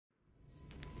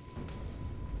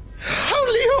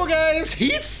guys,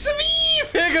 it's me,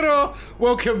 Figaro!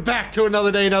 Welcome back to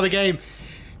another day, another game.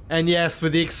 And yes,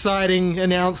 with the exciting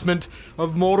announcement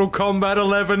of Mortal Kombat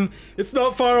 11, it's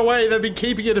not far away. They've been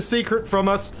keeping it a secret from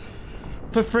us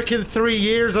for frickin' 3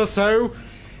 years or so.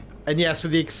 And yes,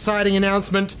 with the exciting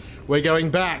announcement, we're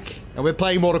going back and we're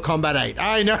playing Mortal Kombat 8.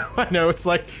 I know, it's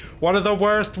like one of the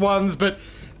worst ones, but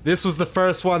this was the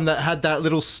first one that had that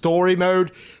little story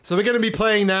mode. So we're gonna be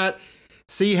playing that,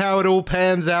 see how it all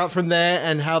pans out from there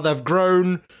and how they've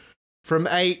grown from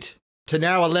 8 to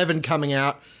now 11 coming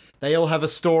out. They all have a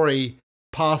story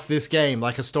past this game,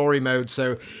 like a story mode,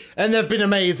 so... And they've been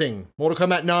amazing. Mortal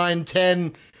Kombat 9,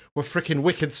 10 were freaking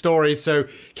wicked stories, so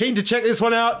keen to check this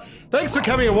one out. Thanks for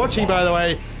coming and watching, by the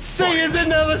way. See yous in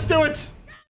there, let's do it!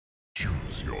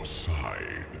 Choose your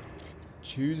side.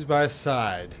 Choose my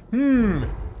side.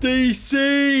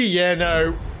 DC! Yeah,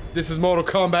 no. This is Mortal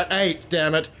Kombat 8,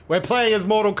 damn it. We're playing as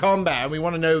Mortal Kombat, and we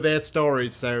want to know their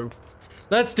stories, so...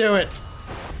 Let's do it!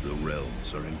 The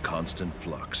realms are in constant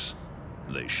flux.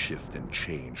 They shift and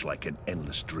change like an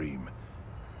endless dream.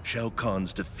 Shao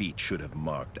Kahn's defeat should have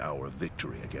marked our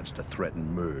victory against a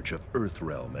threatened merge of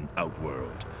Earthrealm and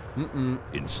Outworld.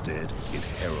 Instead, it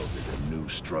heralded a new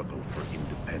struggle for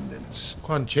independence.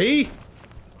 Quan Chi?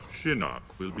 Shinnok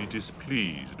will be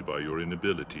displeased by your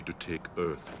inability to take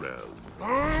Earthrealm.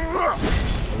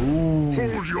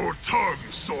 Hold your tongue,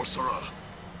 sorcerer!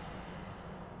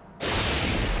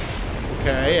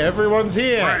 Okay, everyone's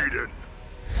here. Raiden!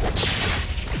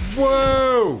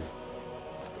 Whoa!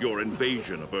 Your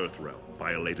invasion of Earthrealm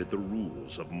violated the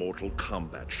rules of Mortal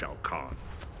Kombat, Shao Kahn.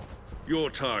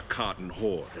 Your Tarkatan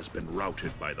horde has been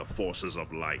routed by the forces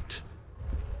of light.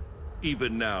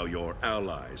 Even now, your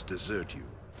allies desert you.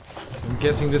 So I'm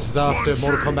guessing this is after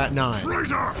Mortal Kombat 9.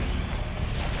 Traitor!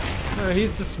 No,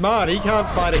 he's too smart. He can't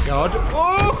fight a god.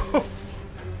 Oh!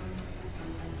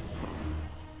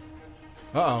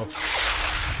 Uh-oh.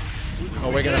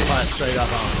 Oh, we're gonna fight straight up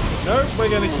on. Nope, we're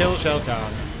gonna kill Shao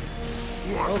Kahn.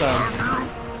 Well done.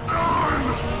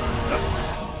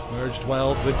 Merged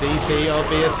worlds with DC,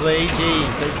 obviously.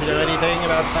 Jeez, don't you know anything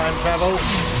about time travel?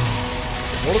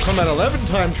 Mortal Kombat 11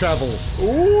 time travel.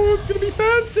 Oh, it's gonna be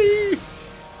fancy.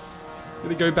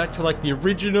 Gonna go back to like the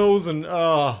originals and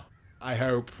I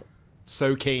hope.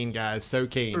 So keen, guys, so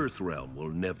keen. Earthrealm will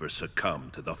never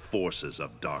succumb to the forces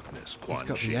of darkness, Quan He's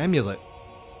got Chi. the amulet.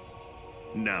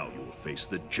 Now you will face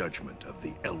the judgment of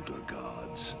the Elder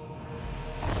Gods.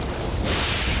 I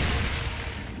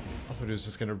thought he was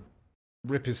just gonna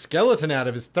rip his skeleton out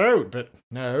of his throat, but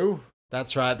no.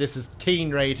 That's right, this is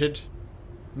teen rated.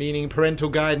 Meaning parental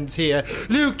guidance here.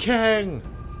 Liu Kang!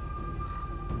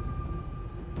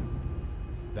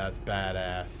 That's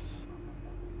badass.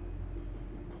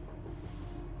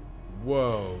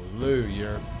 Whoa, Liu,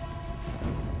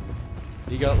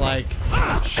 you got like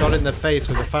shot in the face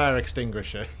with a fire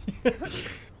extinguisher. You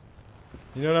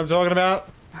know what I'm talking about?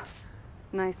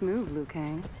 Nice move, Liu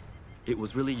Kang. It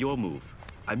was really your move.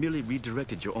 I merely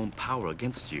redirected your own power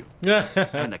against you.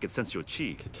 And I could sense your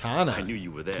chi. Katana. I knew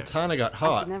you were there. Katana got I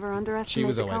hot. should never underestimate She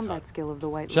was the always combat hot. skill of the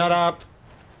White Shut Lotus. up.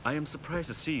 I am surprised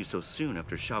to see you so soon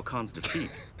after Shao Kahn's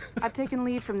defeat. I've taken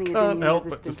lead from the Can't Adenian help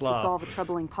but resistance just to laugh. solve a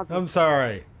troubling puzzle. I'm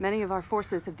sorry. Many of our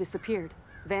forces have disappeared,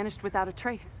 vanished without a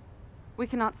trace. We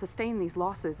cannot sustain these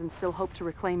losses and still hope to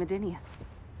reclaim Adenia.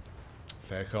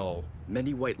 Fair call.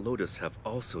 Many White Lotus have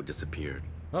also disappeared.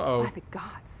 Uh-oh. By the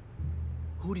gods.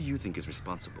 Who do you think is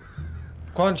responsible?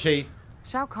 Quan Chi.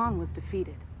 Shao Kahn was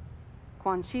defeated.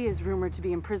 Quan Chi is rumored to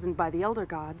be imprisoned by the Elder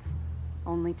Gods.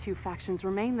 Only 2 factions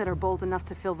remain that are bold enough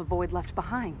to fill the void left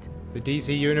behind. The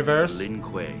DC universe. Lin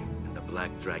Kuei and the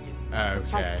Black Dragon. Okay.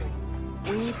 Precisely.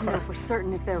 We need to know for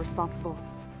certain if they're responsible.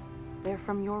 They're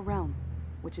from your realm,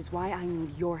 which is why I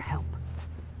need your help.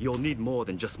 You'll need more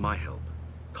than just my help.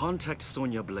 Contact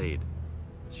Sonya Blade.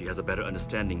 She has a better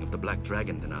understanding of the Black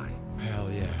Dragon than I.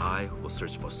 Hell yeah. I will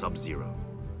search for Sub-Zero.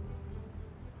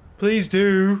 Please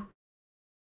do.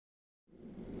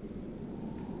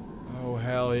 Oh,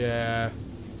 hell yeah.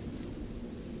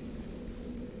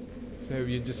 So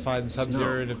you just find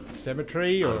Sub-Zero in a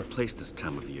cemetery, Out or? of place this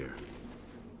time of year.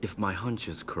 If my hunch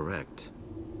is correct.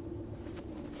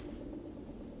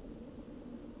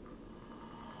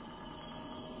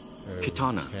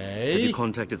 Kitana, have you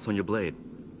contacted Sonya Blade?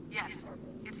 Yes.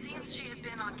 It seems she has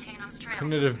been on Kano's trail.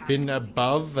 Couldn't it have been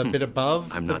above, a bit above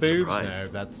I'm the not boobs? surprised.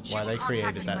 No, that's She why will they created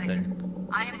contact you that later. thing.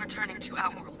 I am returning to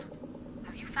Outworld.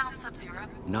 Have you found Sub-Zero?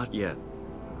 Not yet,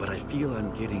 but I feel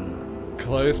I'm getting...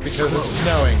 Close because it's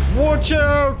snowing. Watch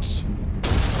out!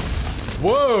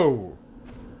 Whoa!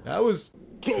 That was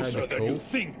Closer kinda than you cool.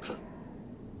 think.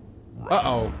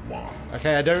 Uh-oh.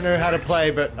 Okay, I don't know how to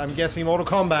play, but I'm guessing Mortal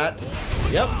Kombat.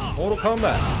 Yep, Mortal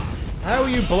Kombat. How are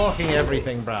you blocking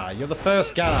everything, brah? You're the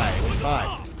first guy.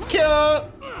 Fine. Kill!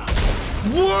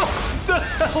 What the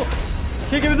hell?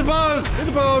 Kick it in the bars! In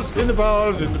the bars! In the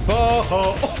bars! In the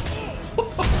bars!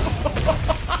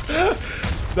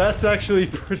 That's actually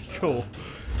pretty cool.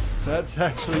 That's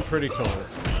actually pretty cool.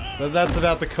 But that's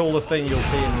about the coolest thing you'll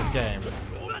see in this game.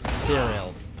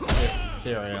 Cereal.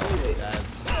 Cereal.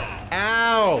 That's...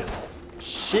 Ow!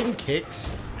 Shin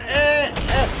kicks.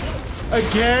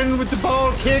 Again with the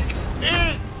ball kick.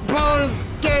 Bars,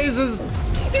 gazes.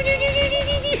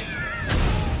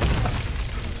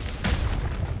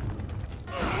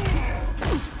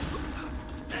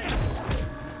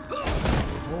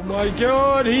 Oh my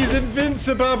god, he's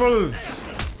invincibles!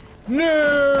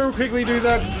 No! Quickly do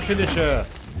that as a finisher.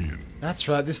 That's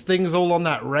right, this thing's all on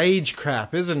that rage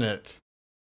crap, isn't it?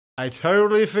 I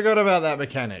totally forgot about that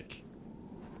mechanic.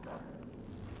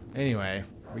 Anyway,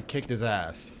 we kicked his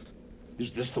ass.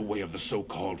 Is this the way of the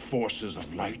so-called forces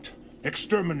of light?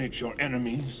 Exterminate your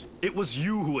enemies? It was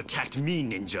you who attacked me,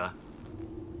 ninja.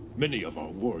 Many of our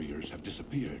warriors have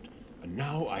disappeared, and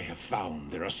now I have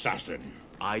found their assassin.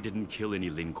 I didn't kill any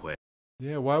Lin Kuei.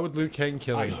 Yeah, why would Liu Kang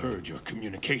kill him? I heard your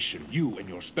communication. You and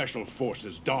your special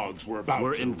forces dogs were about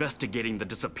We're to... investigating the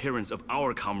disappearance of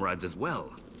our comrades as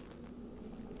well.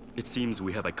 It seems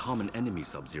we have a common enemy,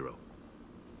 Sub-Zero.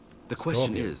 The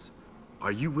question is,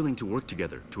 are you willing to work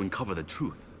together to uncover the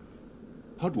truth?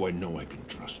 How do I know I can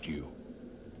trust you?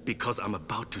 Because I'm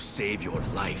about to save your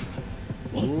life.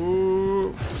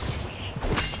 Ooh.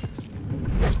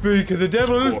 Speak of the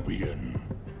devil! Scorpion.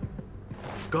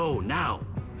 Go, now!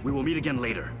 We will meet again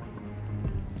later.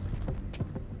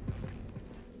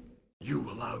 You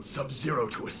allowed Sub-Zero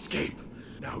to escape.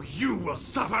 Now you will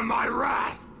suffer my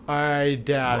wrath! I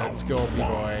doubt it, Scorpio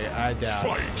Boy. I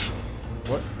doubt it.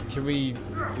 What? Can we...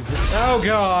 Is this... Oh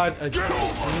god! Straight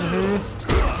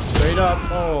up.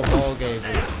 Oh, ball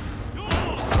gazes.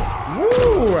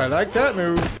 Woo! I like that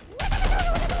move.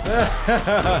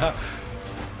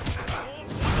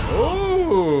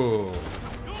 Ooh!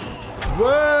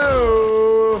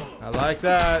 Whoa! I like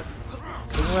that.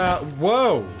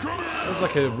 Whoa! That was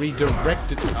like a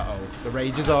redirected... Uh-oh. The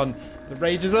rage is on. The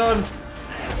rage is on!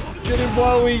 Get him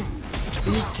while we...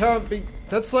 He can't be...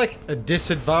 That's like a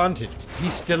disadvantage.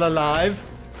 He's still alive?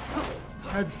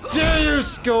 How dare you,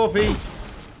 Scorpy!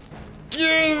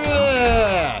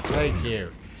 Yeah! Thank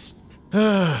you.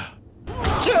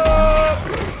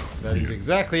 That is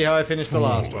exactly how I finished the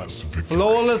last one.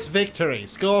 Flawless victory.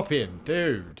 Scorpion,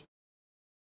 dude.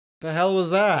 The hell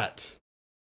was that?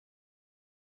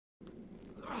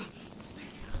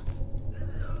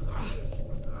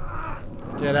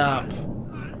 Get up.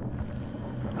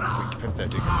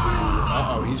 Pathetic.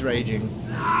 Uh-oh, he's raging.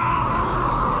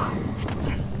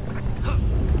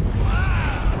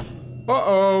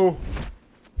 Uh-oh.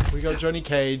 We got Johnny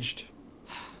caged.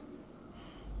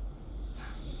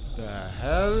 The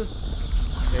hell?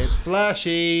 It's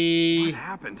Flashy. What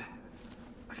happened?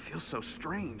 I feel so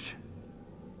strange.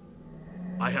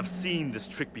 I have seen this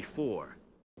trick before.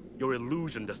 Your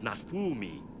illusion does not fool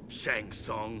me, Shang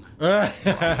Tsung.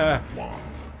 Shang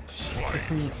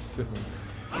Tsung.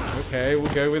 Okay,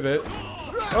 we'll go with it.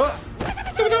 Oh!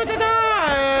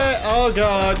 Oh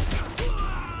god!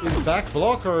 Is back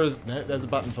block or is... No, there's a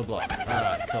button for block.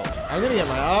 Alright, cool. I'm gonna get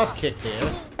my ass kicked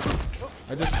here.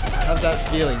 I just have that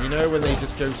feeling, you know, when they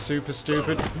just go super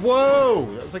stupid. Whoa!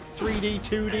 That was like 3D,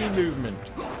 2D movement.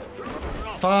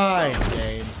 Fine,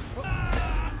 game.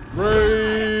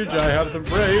 Rage! I have the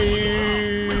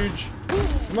rage!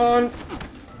 Come on!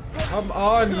 Come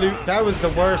on, Luke. That was the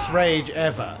worst rage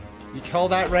ever. You call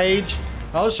that rage?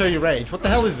 I'll show you rage. What the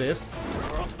hell is this?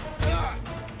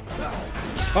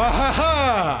 Ah ha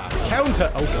ha! Counter!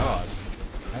 Oh god.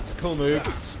 That's a cool move.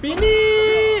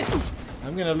 Spinny!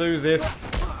 I'm gonna lose this.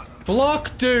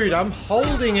 Block, dude! I'm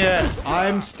holding it!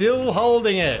 I'm still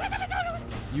holding it!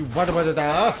 You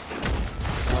wada-wada-da!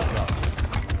 Oh god.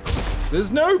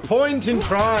 There's no point in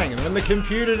trying when the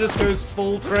computer just goes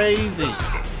full crazy.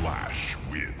 Flash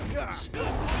wins.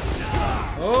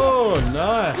 Oh,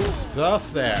 nice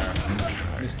stuff there,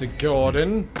 Mr.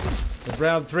 Gordon. But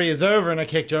round 3 is over and I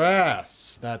kicked your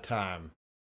ass that time.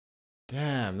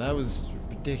 Damn, that was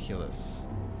ridiculous.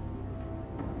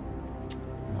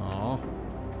 Aw.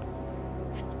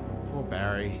 Poor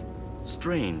Barry.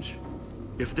 Strange.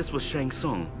 If this was Shang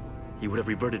Tsung, he would have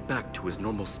reverted back to his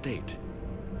normal state.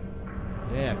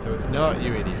 Yeah, so it's not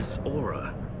you, idiot. His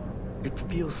aura. It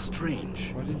feels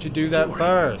strange. Why didn't you do that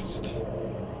first?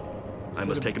 I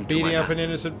must take him to beating my up master. an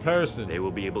innocent person. They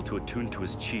will be able to attune to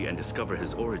his chi and discover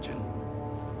his origin.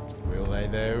 Will Will they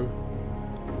though?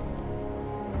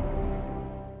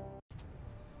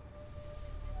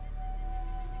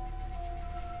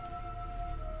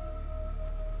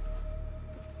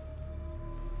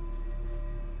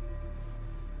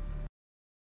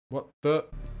 What the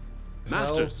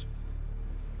Masters!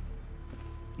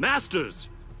 Masters!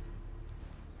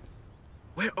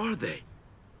 Where are they?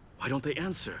 Why don't they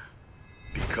answer?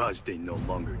 Because they no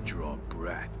longer draw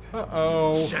breath.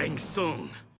 Uh-oh. Shang Tsung!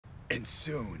 And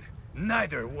soon,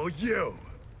 neither will you.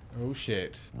 Oh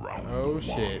shit. Round Oh one.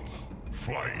 shit.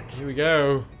 Fight. Here we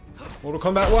go. Mortal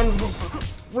Kombat 1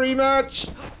 rematch.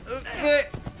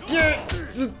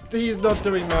 He's not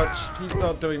doing much. He's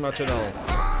not doing much at all.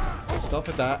 Stop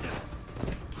with that.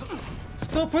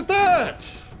 Stop with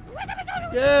that!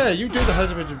 Yeah, you do the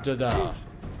husband.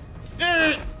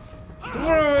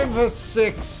 Throw him for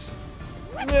 6.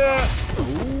 Yeah.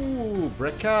 Ooh,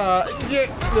 brick car.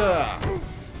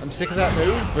 I'm sick of that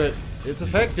move, but it's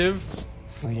effective.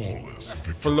 Flawless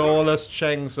victory. Flawless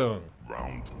Shang Tsung.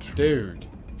 Round 2. Dude.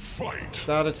 Fight.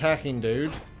 Start attacking,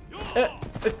 dude.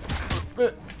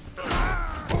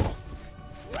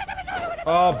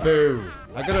 Oh, boo.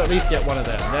 I gotta at least get one of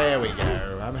them. There we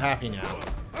go. I'm happy now.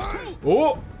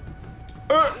 Oh!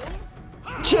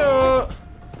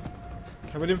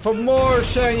 Coming in for more,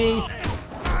 Shangy.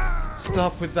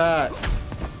 Stop with that.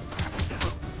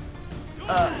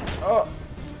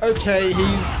 Okay,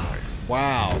 he's...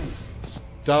 Wow.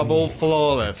 Double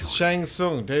flawless. Shang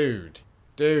Tsung, dude.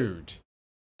 Dude.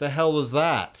 The hell was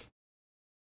that?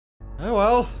 Oh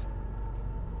well.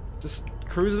 Just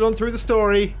cruising on through the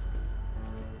story.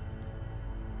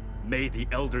 May the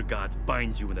Elder Gods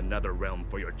bind you in the Netherrealm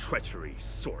for your treachery,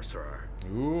 sorcerer.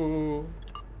 Ooh.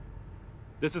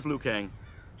 This is Liu Kang.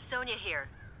 Sonya here.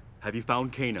 Have you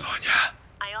found Kano?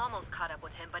 I almost caught up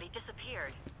with him, but he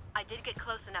disappeared. I did get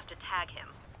close enough to tag him.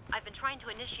 I've been trying to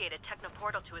initiate a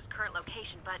technoportal to his current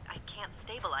location, but I can't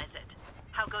stabilize it.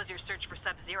 How goes your search for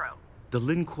Sub-Zero? The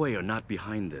Lin Kuei are not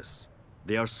behind this.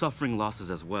 They are suffering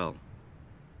losses as well.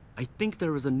 I think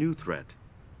there is a new threat.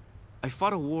 I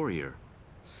fought a warrior.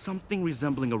 Something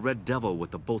resembling a red devil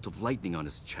with a bolt of lightning on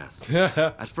his chest.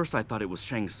 At first I thought it was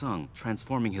Shang Tsung,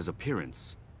 transforming his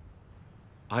appearance.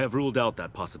 I have ruled out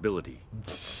that possibility.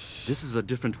 This is a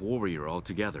different warrior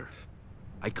altogether.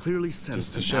 I clearly sense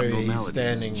Just to an show you he's abnormality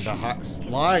in his standing chi.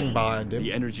 lying behind him.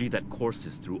 The energy that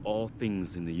courses through all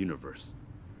things in the universe.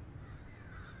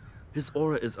 His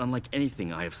aura is unlike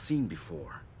anything I have seen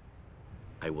before.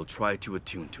 I will try to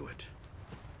attune to it.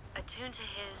 Attune to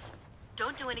his...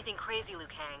 Don't do anything crazy, Liu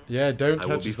Kang. Yeah, don't I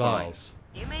will touch be his fine. vials.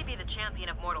 You may be the champion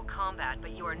of Mortal Kombat,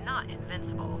 but you are not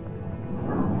invincible.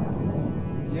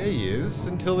 Yeah, he is,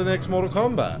 until the next Mortal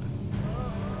Kombat.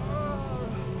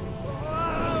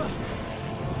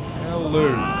 Hello.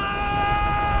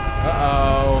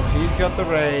 Uh-oh, he's got the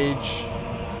rage.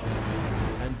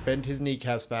 And bent his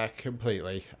kneecaps back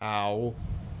completely. Ow.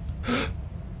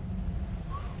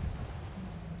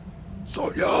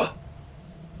 Sonya!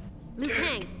 Liu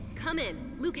Kang, come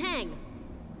in. Liu Kang!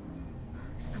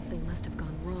 Something must have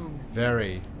gone wrong.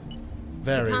 Very,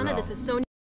 very Katana, wrong. this is Sonya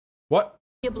What?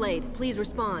 Blade. Please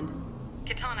respond.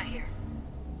 Katana here.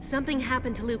 Something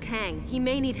happened to Liu Kang. He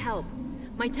may need help.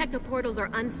 My technoportals are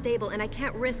unstable and I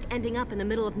can't risk ending up in the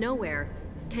middle of nowhere.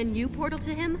 Can you portal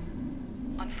to him?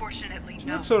 Unfortunately, She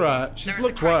no. looks alright. She's There is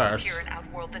looked a crisis worse. here in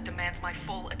Outworld that demands my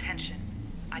full attention.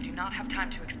 I do not have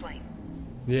time to explain.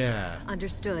 Yeah.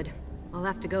 Understood. I'll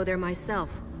have to go there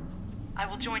myself. I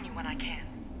will join you when I can.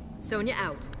 Sonya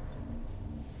out.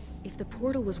 If the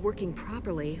portal was working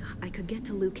properly, I could get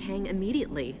to Liu Kang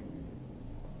immediately.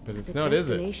 But it's The not, is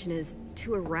it? destination is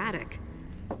too erratic.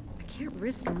 I can't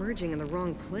risk emerging in the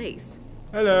wrong place.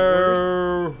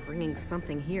 Hello. Worse, bringing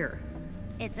something here.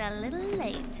 It's a little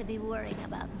late to be worrying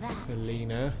about that.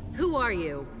 Selena. Who are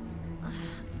you?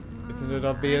 Isn't it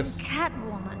obvious?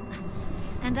 Catwoman.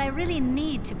 And I really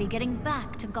need to be getting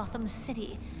back to Gotham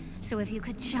City. So if you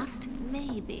could just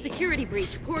maybe... Security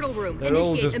breach, portal room, They're all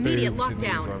initiate just immediate boobs in these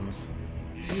lockdown. ones.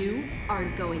 You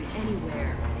aren't going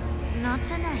anywhere. Not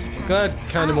tonight. I'm glad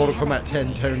kind of I Mortal have Kombat a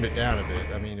 10 toned it down a bit.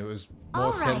 I mean, it was more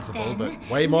All right, sensible, then. but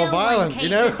way more No one violent. You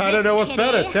know, cages I don't know this what's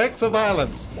better, kitty. sex or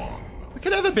violence. We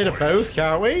can have a bit of both,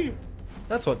 can't we?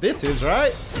 That's what this is,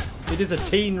 right? It is a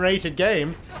teen-rated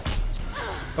game.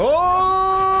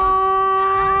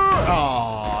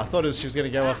 Oh! I thought she was going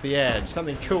to go off the edge.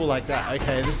 Something cool like that.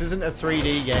 Okay, this isn't a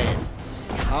 3D game.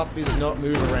 Up is not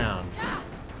move around.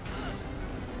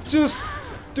 Just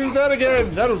do that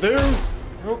again. That'll do.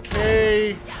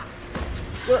 Okay.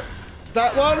 What?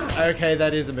 That one? Okay,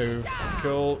 that is a move.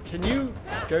 Cool. Can you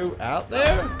go out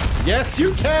there? Yes,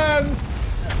 you can!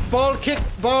 Ball kick,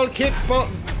 ball kick, ball...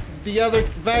 the other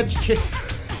vag kick.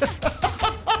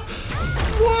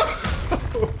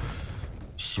 Whoa!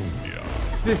 Sonya.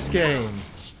 This game.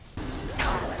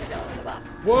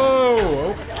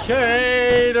 Whoa,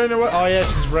 okay, don't know what. Oh yeah,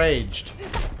 she's raged.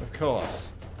 Of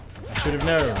course. I should have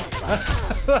known.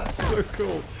 That's so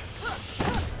cool.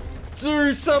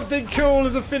 Do something cool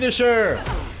as a finisher.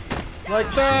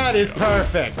 Like that is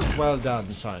perfect. Well done,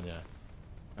 Sonya.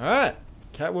 Alright,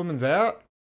 Catwoman's out.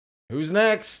 Who's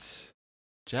next?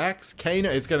 Jax? Kano?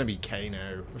 It's gonna be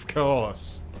Kano, of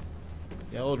course.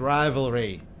 The old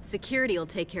rivalry. Security will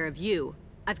take care of you.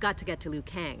 I've got to get to Liu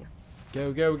Kang.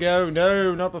 Go, go, go.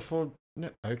 No, not before. No.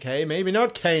 Okay, maybe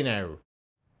not Kano.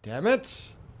 Damn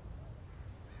it.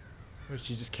 Or did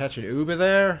you just catch an Uber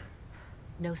there?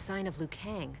 No sign of Liu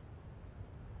Kang.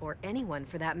 Or anyone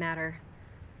for that matter.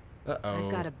 Uh-oh.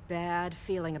 I've got a bad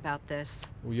feeling about this.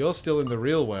 Well, you're still in the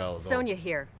real world. Sonya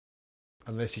here.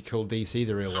 Unless you call DC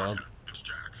the real world. It's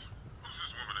Jax. Who's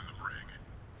this woman in the ring?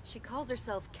 She calls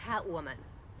herself Catwoman.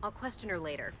 I'll question her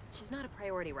later. She's not a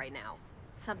priority right now.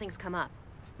 Something's come up.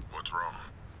 What's wrong?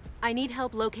 I need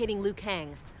help locating Liu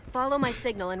Kang. Follow my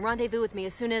signal and rendezvous with me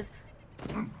as soon as...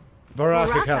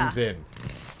 Baraka comes in.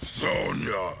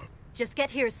 Sonya! Just get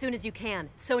here as soon as you can.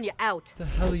 Sonya out. What the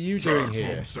hell are you doing Jax here?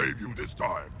 won't save you this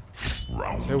time.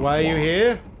 Round So why are you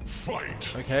here?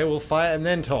 Fight. Okay, we'll fight and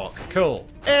then talk. Cool.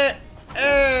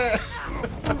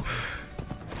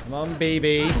 Come on,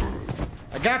 BB.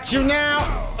 I got you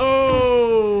now!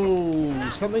 Oh!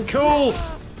 Something cool!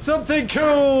 Something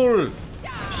cool!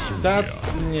 That's...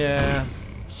 yeah.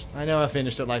 I know I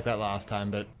finished it like that last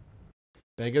time, but...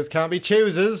 beggars can't be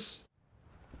choosers.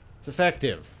 It's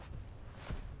effective.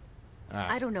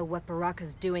 I don't know what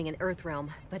Baraka's doing in Earthrealm,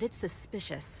 but it's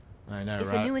suspicious. I know, If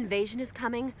right? a new invasion is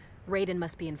coming, Raiden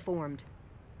must be informed.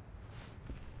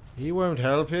 He won't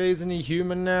help you, isn't he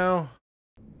human now?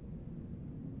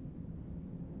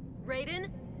 Raiden?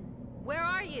 Where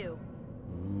are you?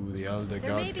 Ooh, the Elder There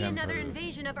God may be Temple. another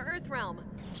invasion of Earthrealm.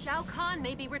 Shao Kahn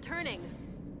may be returning.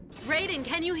 Raiden,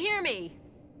 can you hear me?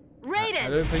 Raiden! I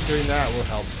don't think doing that will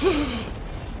help.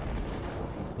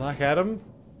 Black Adam?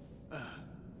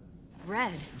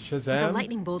 Red. Shazam? With a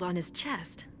lightning bolt on his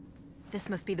chest. This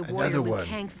must be the Another warrior Liu one.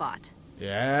 Kang fought.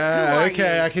 Yeah, Who are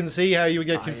okay, you? I can see how you would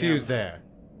get I confused am- there.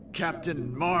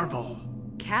 Captain Marvel.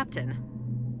 Captain,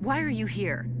 why are you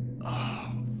here?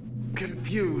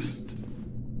 Confused.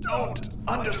 Don't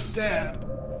understand.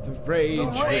 The rage,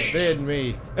 rage! within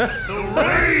me. The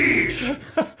rage!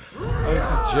 I was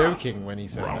just joking when he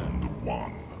said that. Round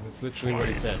one. That's literally what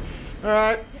he said.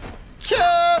 Alright.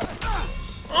 Cut!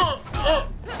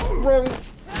 Wrong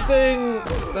thing.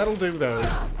 That'll do though.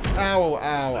 Ow,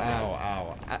 ow,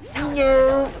 ow, ow.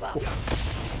 No!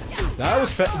 That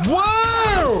was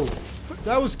whoa!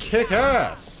 That was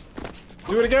kick-ass.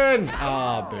 Do it again.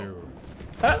 Ah, boo.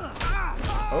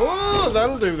 Oh,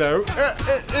 that'll do though.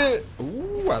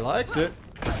 Ooh, I liked it.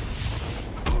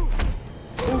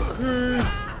 Okay.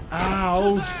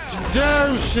 Ow.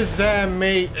 No, Shazam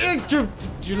me. Do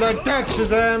you like that,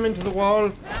 Shazam, into the wall?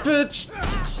 Bitch.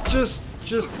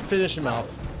 Just finish him off.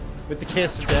 With the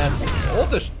kiss of death. Or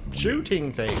the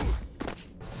shooting thing.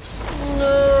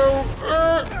 No.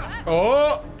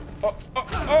 Oh.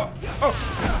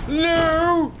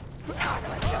 No.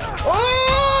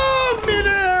 Oh,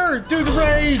 midair. Do the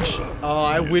rage. Oh,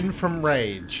 I win from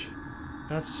rage.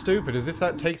 That's stupid, as if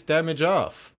that takes damage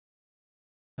off.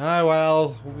 Ah,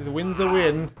 well, the win's a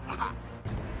win.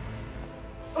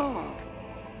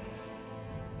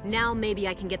 Now maybe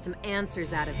I can get some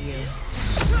answers out of you.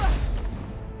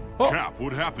 Cap,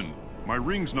 what happened? My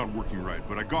ring's not working right,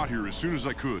 but I got here as soon as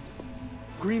I could.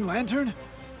 Green Lantern?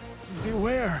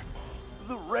 Beware.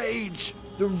 The rage.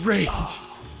 The rage.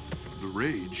 The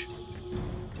rage?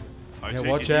 I Yeah, take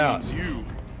watch it out. it's you.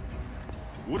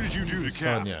 What did you do to Cap?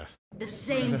 Sonya. The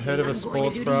same The head of a thing I'm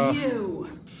going sports to do bra. to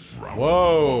you.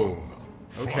 Whoa.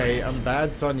 Okay, I'm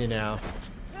bad Sonya now.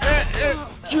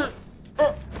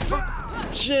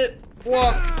 Shit.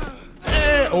 Walk.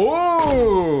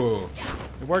 Oh.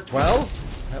 It worked well.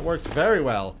 That worked very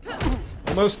well.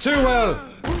 Almost too well.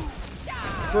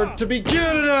 For it to be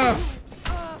good enough.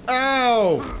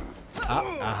 Ow.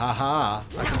 Ah,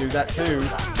 I can do that too.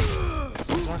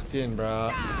 Sucked in,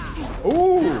 bruh.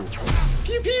 Ooh.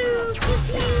 Pew pew. Pew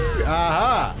pew.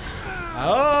 Aha.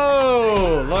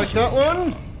 Oh, like that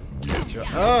one? Get your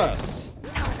ass.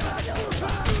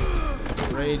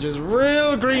 Rage is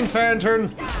real, Green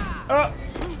Lantern.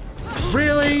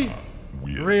 Really?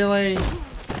 Really?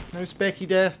 No specky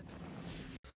death?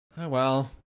 Oh well.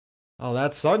 Oh,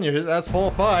 that's Sonya. That's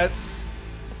 4 fights.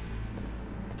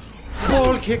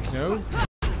 Ball kick, no.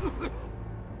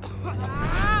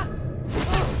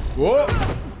 Whoa!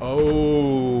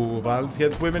 Oh, violence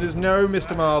against women is no,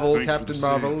 Mr. Marvel, Thanks for Captain the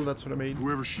Marvel. save. That's what I mean.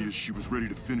 Whoever she is, she was ready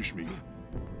to finish me.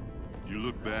 You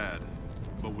look bad,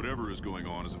 but whatever is going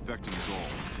on is affecting us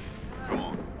all. Come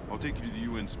on, I'll take you to the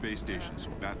UN space station so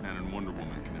Batman and Wonder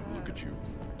Woman can have a look at you.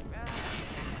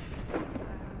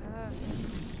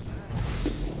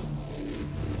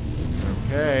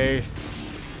 Okay.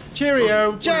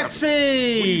 Cheerio, What are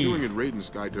Jaxie! you doing at Raiden's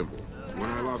Sky Temple? When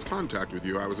I lost contact with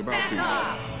you, I was about to...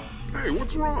 Hey,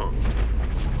 what's wrong?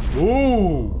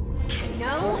 Ooh!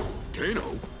 No?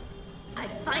 Kano? I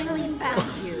finally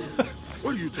found you.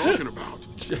 What are you talking about?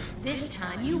 This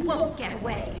time you won't get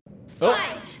away. Oh.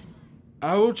 Fight!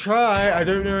 I will try. I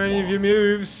don't know any of your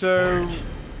moves, so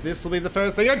this will be the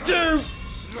first thing I do!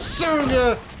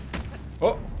 Sonya!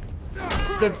 Oh!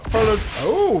 Then followed...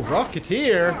 Oh,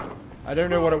 Rocketeer! I don't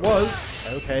know what it was.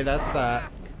 Okay, that's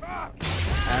that.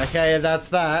 Okay, that's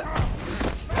that.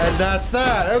 And that's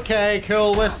that. Okay,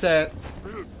 cool. Whip set.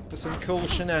 For some cool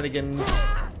shenanigans.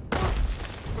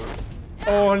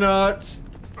 Or not.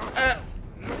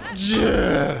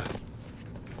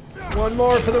 One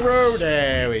more for the road.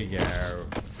 There we go.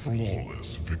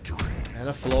 Flawless victory. And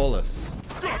a flawless.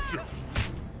 Gotcha.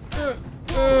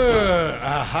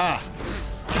 Aha.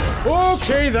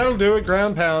 Okay, that'll do it.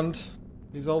 Ground pound.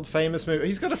 His old famous move.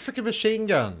 He's got a freaking machine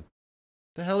gun.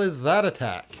 The hell is that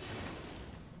attack?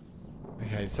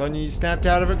 Okay, Sonya, you snapped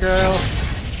out of it, girl.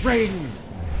 Raiden!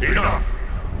 Enough!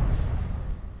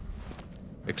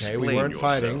 Okay, we weren't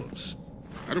fighting.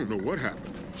 I don't know what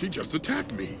happened. She just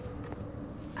attacked me.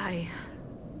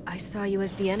 I saw you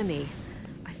as the enemy.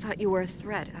 I thought you were a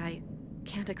threat. I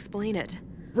can't explain it.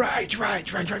 Right.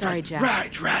 Sorry, Jack.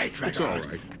 Right. It's all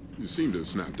right. You seem to have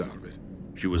snapped out of it.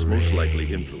 She was most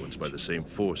likely influenced by the same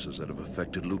forces that have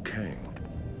affected Liu Kang.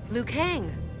 Liu Kang,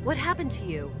 what happened to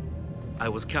you? I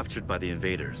was captured by the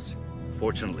invaders.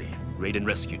 Fortunately, Raiden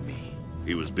rescued me.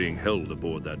 He was being held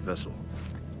aboard that vessel.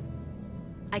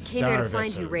 I came here to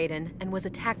find you, Raiden, and was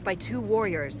attacked by 2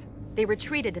 warriors. They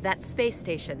retreated to that space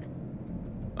station.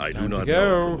 I do not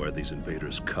know from where these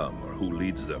invaders come or who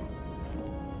leads them.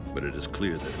 But it is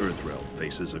clear that Earthrealm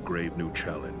faces a grave new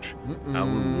challenge. Our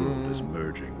world is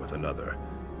merging with another.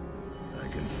 I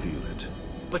can feel it.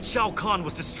 But Shao Kahn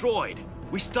was destroyed!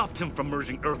 We stopped him from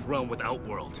merging Earthrealm with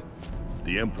Outworld.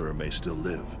 The Emperor may still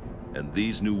live, and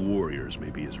these new warriors may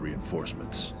be his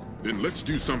reinforcements. Then let's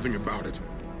do something about it.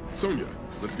 Sonya,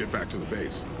 let's get back to the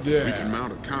base. Yeah. We can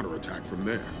mount a counterattack from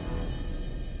there.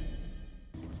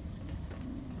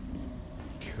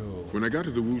 Cool. When I got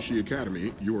to the Wuxi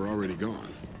Academy, you were already gone.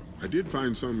 I did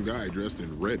find some guy dressed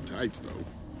in red tights, though.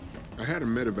 I had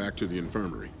him medevac to the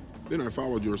infirmary. Then I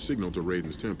followed your signal to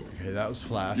Raiden's temple. Okay, that was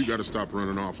Flash. You gotta stop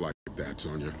running off like that,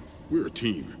 Sonya. We're a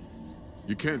team.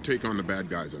 You can't take on the bad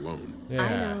guys alone. Yeah. I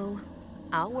know.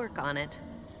 I'll work on it.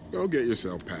 Go get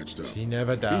yourself patched up. She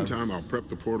never does. Meantime, I'll prep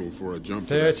the portal for a jump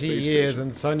to that 30 space years station.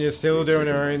 and Sonya's still doing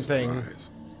her own thing.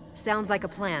 Sounds like a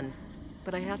plan.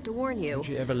 But I have to warn you, Did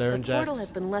you ever learn, the portal Jax?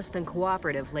 has been less than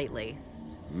cooperative lately.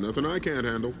 Nothing I can't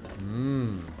handle.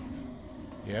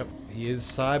 Yep, he is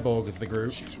cyborg of the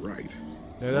group. She's right.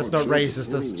 No, that's Oh, not it shows the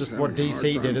racist, that's world just is what having a hard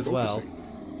DC time did as well. focusing.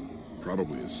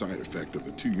 Probably a side effect of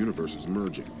the 2 universes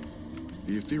merging.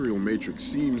 The ethereal matrix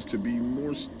seems to be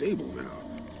more stable now.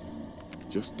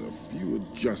 Just a few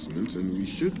adjustments and we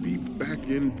should be back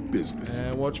in business.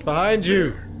 And watch behind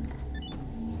you.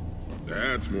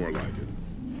 That's more like it.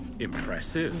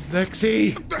 Impressive.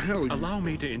 Lexi! What the hell? Allow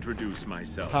me to introduce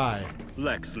myself. Hi.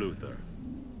 Lex Luthor.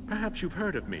 Perhaps you've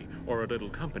heard of me, or a little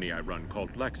company I run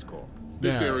called LexCorp.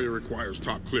 This Yeah. area requires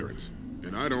top clearance,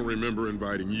 and I don't remember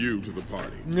inviting you to the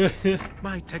party.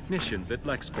 My technicians at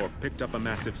LexCorp picked up a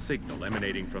massive signal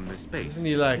emanating from this space, Isn't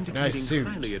he like, indicating nice suit?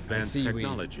 highly I advanced see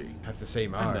technology. we have the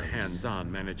same I'm the arms.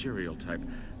 hands-on managerial type,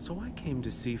 so I came to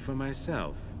see for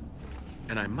myself.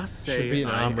 And I must say, Should be an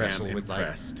I arm am wrestle with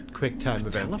impressed. like quick time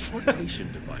events.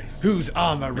 Teleportation device. Whose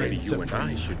armor Maybe reigns you and I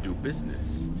supreme? should do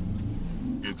business.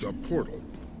 It's a portal.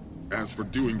 As for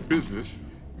doing business,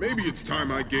 maybe it's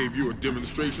time I gave you a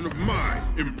demonstration of my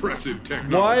impressive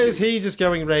technology. Why is he just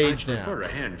going rage I now? prefer a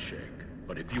handshake,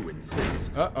 but if you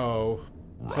insist. Uh-oh.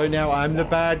 So now I'm the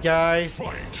bad guy?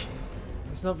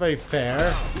 That's not very fair.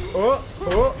 Oh,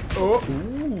 oh, oh.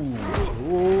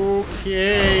 Ooh.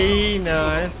 Okay,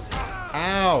 nice.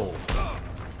 Ow.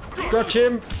 Got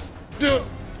him.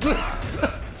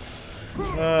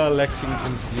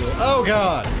 Lexington Steel. Oh,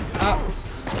 God. Ow.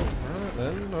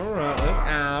 Alright then.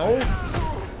 Ow.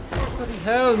 Bloody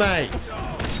hell, mate.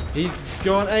 He's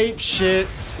gone ape shit.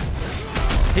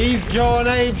 He's gone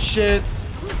ape shit.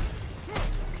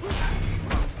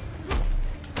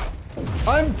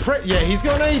 Yeah, he's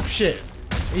gone ape shit.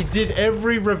 He did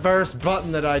every reverse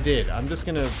button that I did. I'm just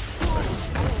gonna...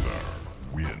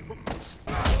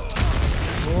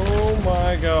 Oh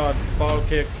my god. Ball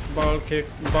kick, ball kick,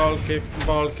 ball kick,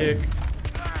 ball kick.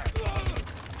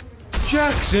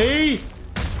 Jaxie!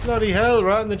 Bloody hell,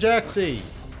 right in the Jaxie.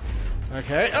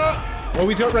 Okay. Oh,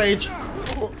 he's got rage.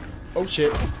 Oh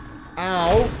shit.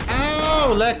 Ow.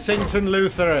 Ow! Lexington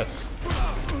Lutherus.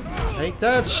 Take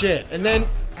that shit. And then...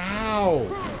 Ow!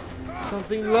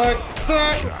 Something like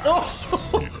that.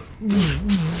 Oh!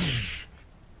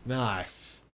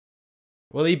 Nice.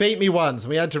 Well, he beat me once, and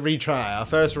we had to retry. Our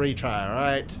first retry,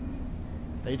 alright?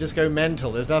 They just go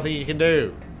mental. There's nothing you can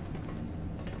do.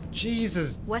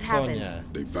 Jesus, what Sonya.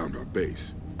 happened? They found our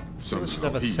base. Somehow should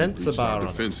have a he sensor breached bar our on it.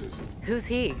 defenses. Who's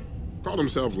he? Called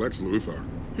himself Lex Luthor.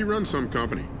 He runs some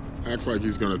company. Acts like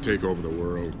he's gonna take over the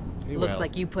world. Looks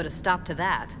like you put a stop to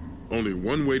that. Only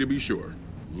one way to be sure.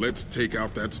 Let's take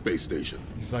out that space station.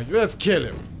 He's like, let's kill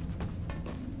him.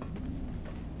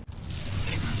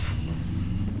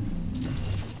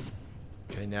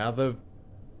 Okay, now the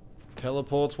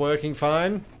teleport's working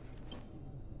fine.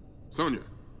 Sonya.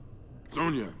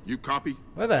 Sonya, you copy?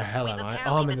 Where the hell am I?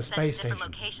 Oh, I'm in the space station.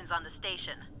 Locations on the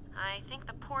station. I think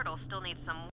the portal still needs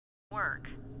some work.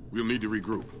 We'll need to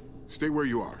regroup. Stay where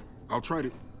you are. I'll try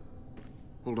to...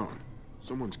 Hold on.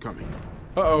 Someone's coming.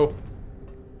 Uh-oh.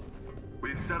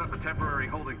 We've set up a temporary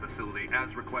holding facility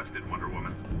as requested, Wonder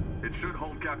Woman. It should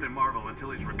hold Captain Marvel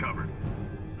until he's recovered.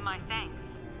 My thanks.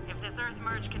 If this Earth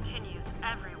merge continues,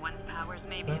 everyone's powers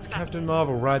may be That's affected. Captain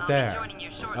Marvel right there. I'll be joining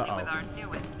you shortly with our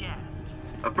newest guest.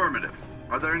 Affirmative.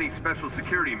 Are there any special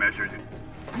security measures?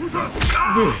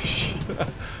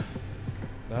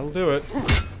 That'll do it.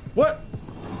 What?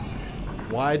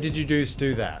 Why did you do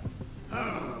that?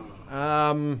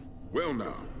 Well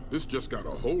now, this just got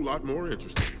a whole lot more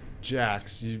interesting.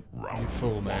 Jax, you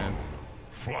fool, man.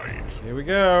 Flight. Here we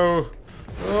go.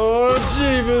 Oh,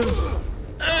 jeebus.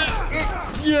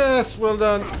 Yes, well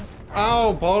done.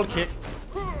 Ow, ball kick.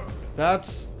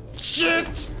 That's shit.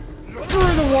 Through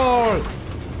the wall.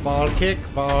 Ball kick,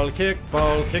 ball kick,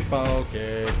 ball kick, ball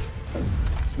kick.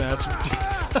 Smash.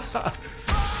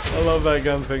 I love that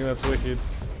gun thing. That's wicked.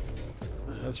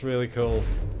 That's really cool.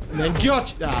 And then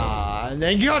gotcha. Ah, and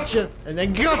then gotcha. And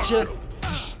then gotcha.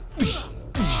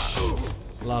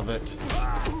 Love it.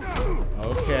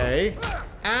 Okay.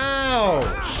 Ow!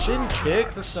 Shin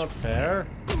kick? That's not fair.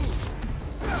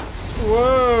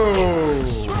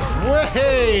 Whoa!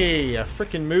 Way! A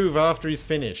frickin' move after he's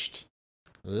finished.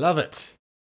 Love it.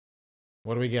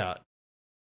 What do we got?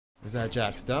 Is that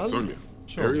Jax done? Sonya,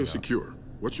 Sure area secure.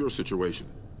 What's your situation?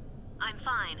 I'm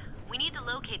fine. We need to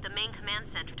locate the main command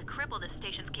center to cripple this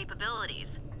station's capabilities.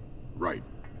 Right.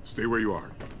 Stay where you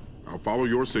are. I'll follow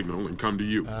your signal and come to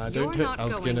you. I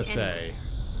was gonna say.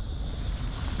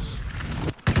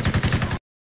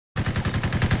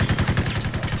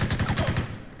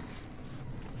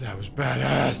 That was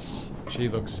badass. She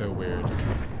looks so weird.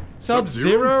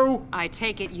 Sub-Zero? I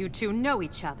take it you two know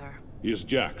each other. He is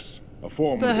Jax, a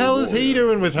former. What the hell is he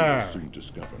doing with her?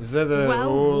 Is that a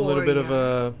little bit of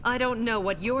a... I don't know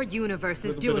what your universe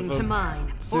is doing to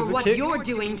mine, or what you're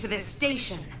doing to this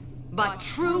station. But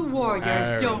true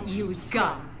warriors don't use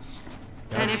guns.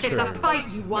 And if it's a fight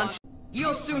you want,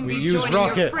 you'll soon be joining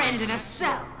your friend in a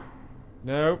cell.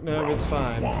 No, it's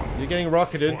fine. You're getting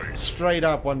rocketed straight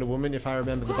up, Wonder Woman, if I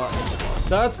remember the buttons.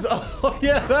 That's the... Oh,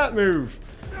 yeah, that move.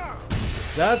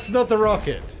 That's not the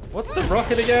rocket. What's the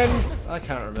rocket again? I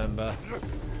can't remember.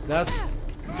 That's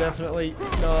definitely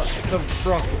not the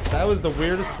rocket. That was the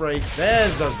weirdest break.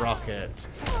 There's the rocket.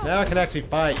 Now I can actually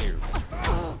fight you.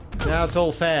 Now it's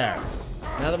all fair.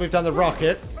 Now that we've done the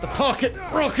rocket, the pocket,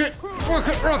 rocket.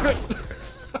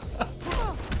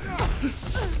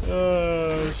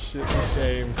 Oh shit, this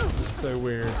game is so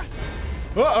weird.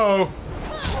 Uh-oh!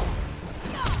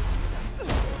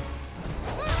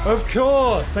 Of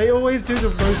course! They always do the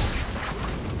most...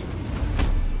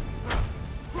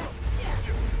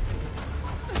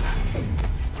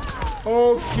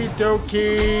 Okie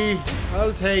dokie!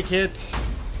 I'll take it.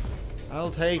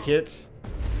 I'll take it.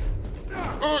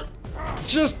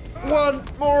 Just one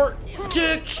more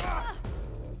kick!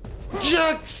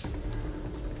 Jax!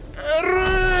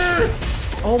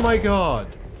 Oh my god.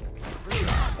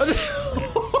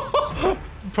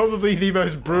 Probably the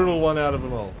most brutal one out of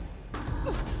them all.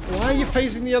 Why are you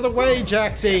facing the other way,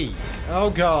 Jaxie?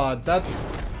 Oh god, that's...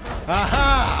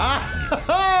 Aha!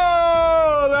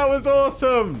 Oh, that was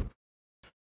awesome!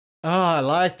 Ah, I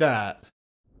like that.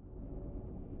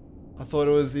 I thought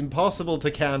it was impossible to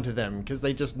counter them because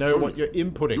they just know what you're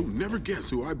inputting. You'll never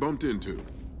guess who I bumped into.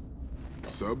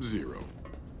 Sub-Zero.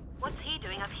 What's he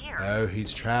doing up here? Oh,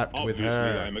 he's trapped with her.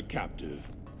 Obviously, I'm a captive.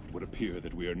 It would appear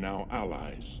that we are now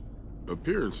allies.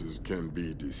 Appearances can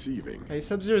be deceiving. Hey,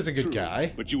 Sub-Zero's a good True,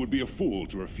 guy. but you would be a fool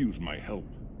to refuse my help.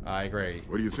 I agree.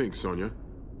 What do you think, Sonya?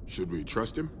 Should we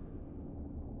trust him?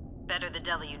 Better the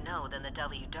devil you know than the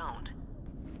devil you don't.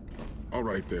 All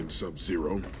right then,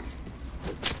 Sub-Zero.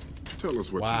 Tell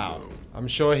us what you know. I'm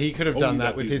sure he could have done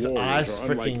that with his ice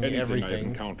are unlike freaking anything I've everything.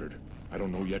 encountered. I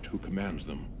don't know yet who commands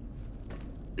them.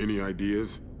 Any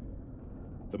ideas?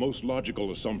 The most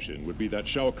logical assumption would be that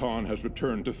Shao Kahn has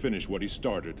returned to finish what he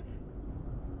started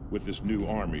with this new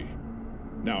army.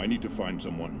 Now I need to find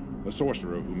someone, a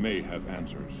sorcerer who may have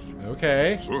answers.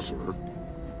 Okay. Sorcerer?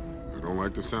 I don't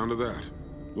like the sound of that.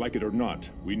 Like it or not,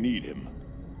 we need him.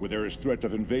 Where there is threat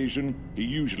of invasion, he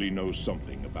usually knows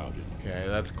something about it. Okay,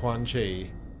 that's Quan Chi.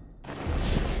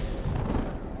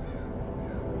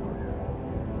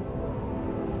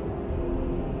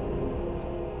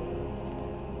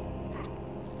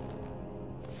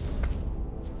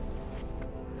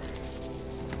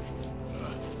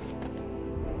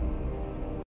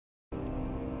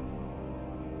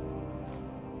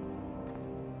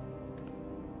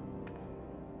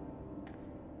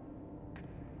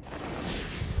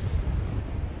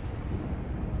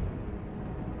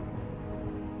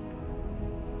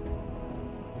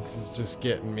 This is just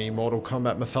getting me Mortal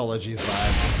Kombat Mythologies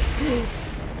vibes.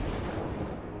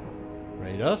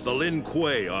 Raid us? The Lin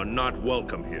Kuei are not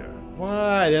welcome here.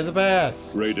 Why? They're the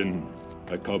best. Raiden,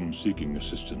 I come seeking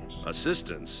assistance.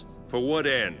 Assistance? For what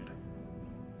end?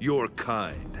 Your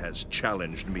kind has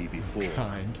challenged me before.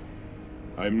 Kind?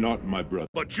 I'm not my brother.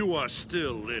 But you are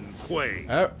still Lin Kuei.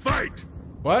 Oh. Fight!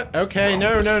 What? Okay,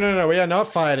 no. We are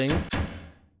not fighting.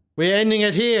 We're ending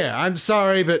it here. I'm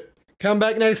sorry, but come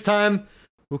back next time.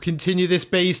 We'll continue this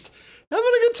beast. Having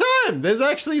a good time. There's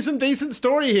actually some decent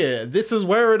story here. This is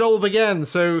where it all began.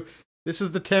 So this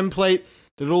is the template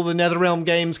that all the Netherrealm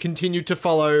games continue to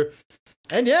follow.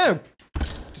 And yeah,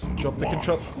 just drop the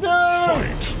control. No!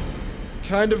 Fight.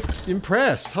 Kind of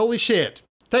impressed. Holy shit.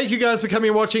 Thank you guys for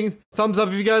coming and watching. Thumbs up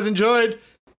if you guys enjoyed.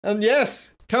 And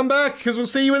yes, come back because we'll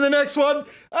see you in the next one.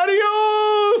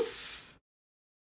 Adios!